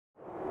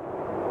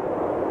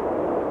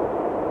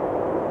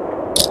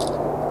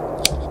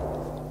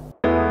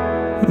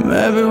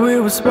Maybe we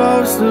were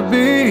supposed to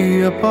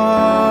be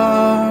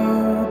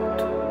apart.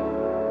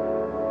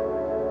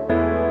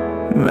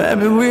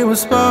 Maybe we were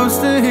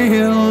supposed to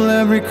heal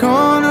every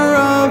corner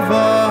of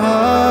our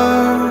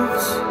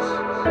hearts.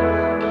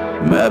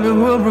 Maybe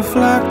we'll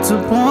reflect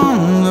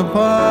upon the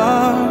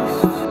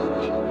past.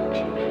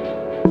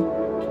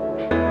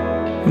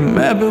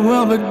 Maybe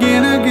we'll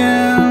begin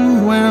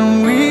again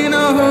when we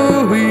know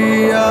who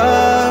we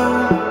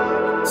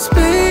are.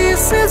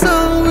 Space is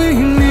all we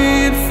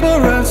need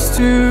for us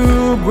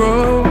to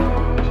grow.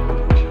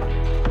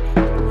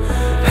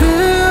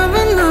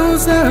 Heaven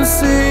knows there are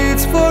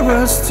seeds for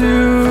us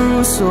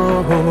to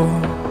sow.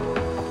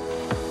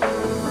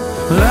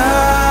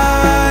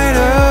 Light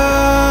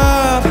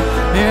up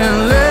and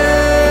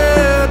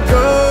let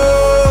go.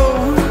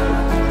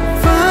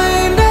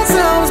 Find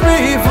ourselves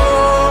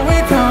before we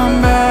come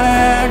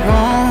back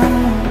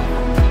home.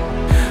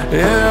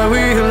 Yeah,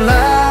 we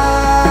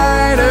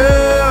light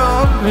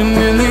up and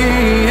in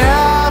the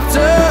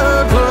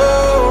afterglow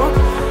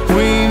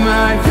we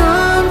might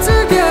come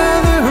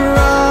together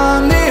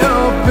on the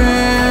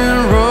open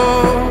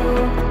road.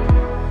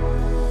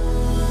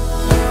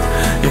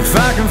 If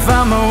I can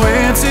find my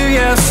way to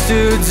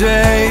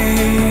yesterday,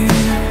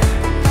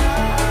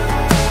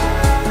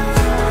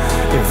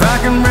 if I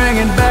can bring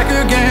it back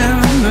again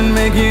and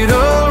make it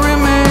all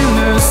remain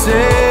the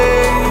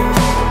same.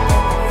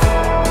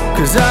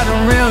 'Cause I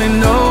don't really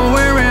know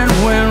where it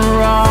went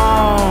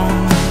wrong,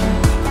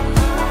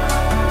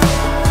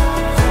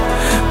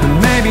 but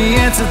maybe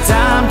it's a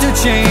time to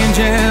change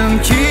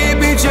and keep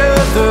each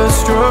other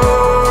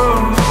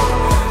strong.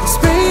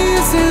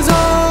 Space is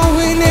all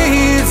we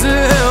need to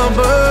help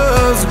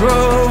us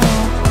grow.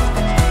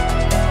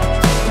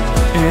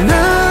 And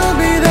I'll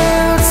be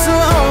there to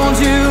hold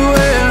you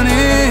when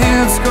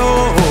it's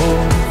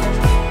cold.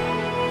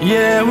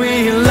 Yeah, we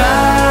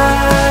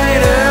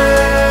light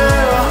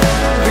up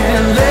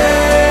and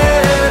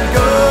let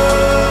go.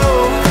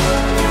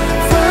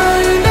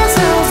 Find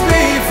ourselves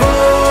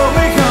before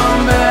we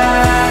come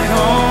back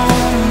home.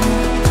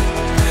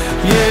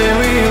 Yeah,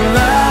 we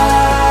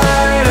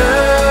light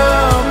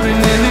up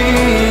and in the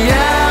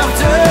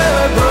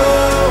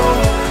afterglow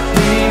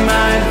we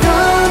might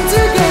come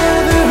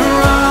together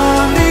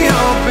on the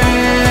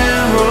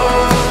open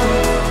road.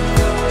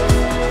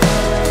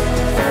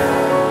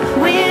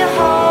 We're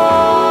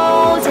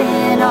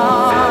holding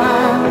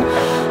on,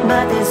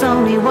 but there's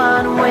only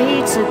one way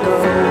to go.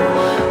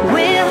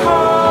 We're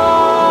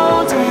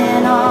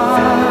holding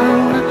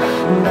on,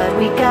 but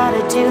we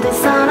gotta do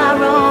this on our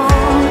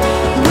own.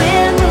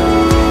 We're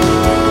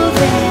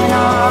moving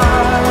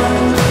on,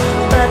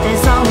 but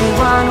there's only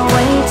one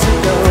way to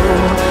go.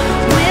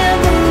 We're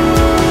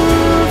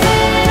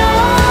moving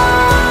on.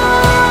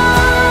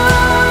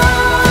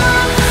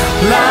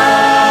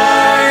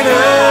 Light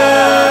up.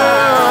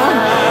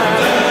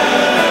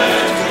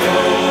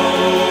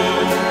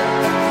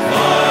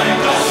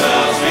 Find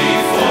ourselves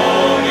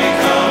before we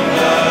come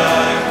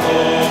back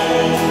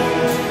home.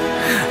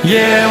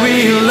 Yeah, we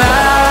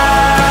light